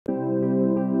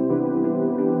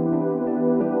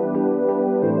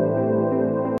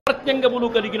ప్రత్యంగములు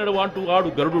కలిగిన వాడు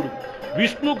గరుడు.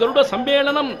 విష్ణు గరుడ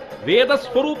సమ్మేళనం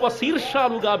వేదస్వరూప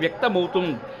శీర్షాలుగా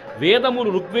వ్యక్తమవుతుంది. వేదములు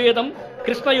ఋగ్వేదం,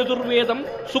 కృష్ణ యజుర్వేదం,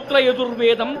 శుక్ల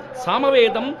యజుర్వేదం,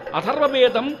 సామవేదం,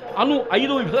 అథర్వవేదం అను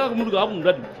 5 విభాగములుగా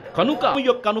ఉన్నది. కనుక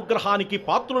యొక్క అనుగ్రహానికి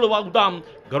పాత్రులు వాగుదాం.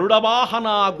 గరుడ వాహన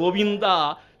గోవింద,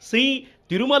 శ్రీ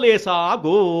తిరుమలేశ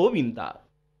గోవింద.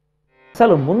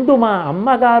 అసలు ముందు మా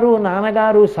అమ్మగారు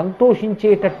నాన్నగారు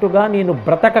సంతోషించేటట్టుగా నేను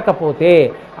బ్రతకకపోతే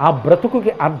ఆ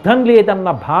బ్రతుకుకి అర్థం లేదన్న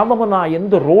భావము నా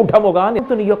యందు రూఢముగా నీ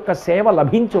యొక్క సేవ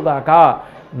లభించుగాక.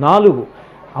 4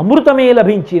 అమృతమే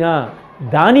లభించిన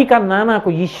దానికన్నా నాకు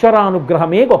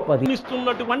ఈశ్వరానుగ్రహమే గొప్పది.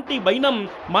 ఇస్తున్నటువంటి వైనం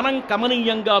మనం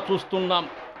కమనీయంగా చూస్తున్నాం.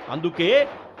 అందుకే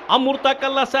అమృత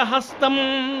కలశహస్తం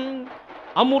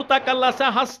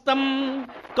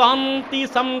కాంతి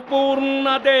సంపూర్ణ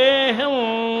దేహం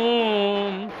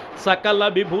సకల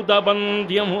విభుద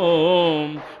బంధ్యం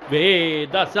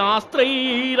వేద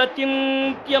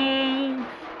శాస్త్రైరచింత్యం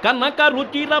కనక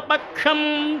రుచిర పక్షం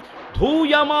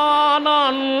ధూయమానాంతగోళం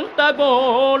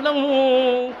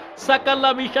సకల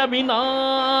విష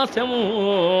వినాశం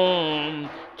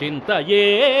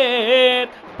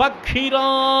చింతయేత్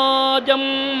పక్షిరాజం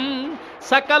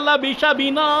సకల విష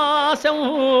వినాశం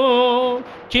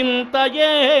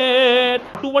చింతయేత్.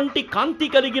 అటువంటి కాంతి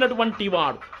కలిగినటువంటి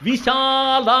వాడు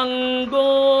విశాలాంగో,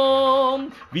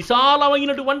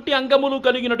 విశాలమైనటువంటి అంగములు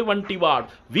కలిగినటువంటి వాడు.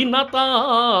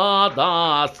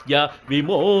 వినతాదాస్య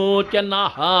విమోచన,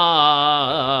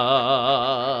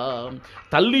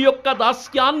 తల్లి యొక్క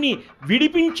దాస్యాన్ని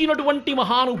విడిపించినటువంటి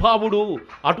మహానుభావుడు.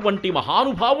 అటువంటి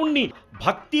మహానుభావుణ్ణి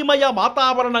భక్తిమయ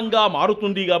వాతావరణంగా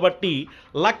మారుతుంది. కాబట్టి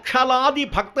లక్షలాది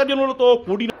భక్తజనులతో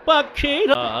కూడిన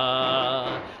పక్షిరా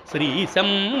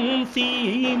శ్రీశం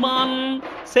సీమాన్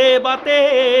సేవతే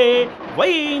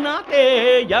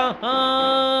వైనతేయ.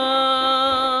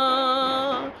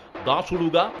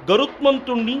 దాసుడుగా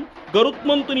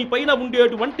గరుత్మంతుని పైన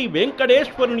ఉండేటువంటి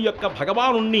వెంకటేశ్వరుని యొక్క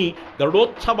భగవానుణ్ణి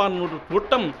గరుడోత్సవాన్ని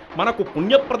చూడటం మనకు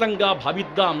పుణ్యప్రదంగా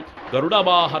భావిద్దాం. గరుడ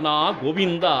వాహన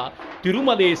గోవింద,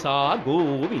 తిరుమలేశ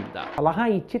గోవింద. సలహా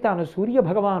ఇచ్చి తాను సూర్య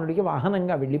భగవానుడికి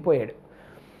వాహనంగా వెళ్ళిపోయాడు.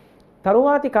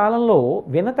 తరువాతి కాలంలో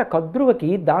వినత కద్రువకి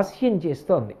దాస్యం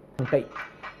చేస్తోంది ఉంటాయి.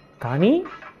 కానీ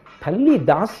తల్లి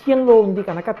దాస్యంలో ఉంది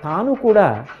కనుక తాను కూడా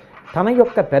తన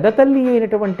యొక్క పెదతల్లి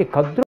అయినటువంటి కద్రు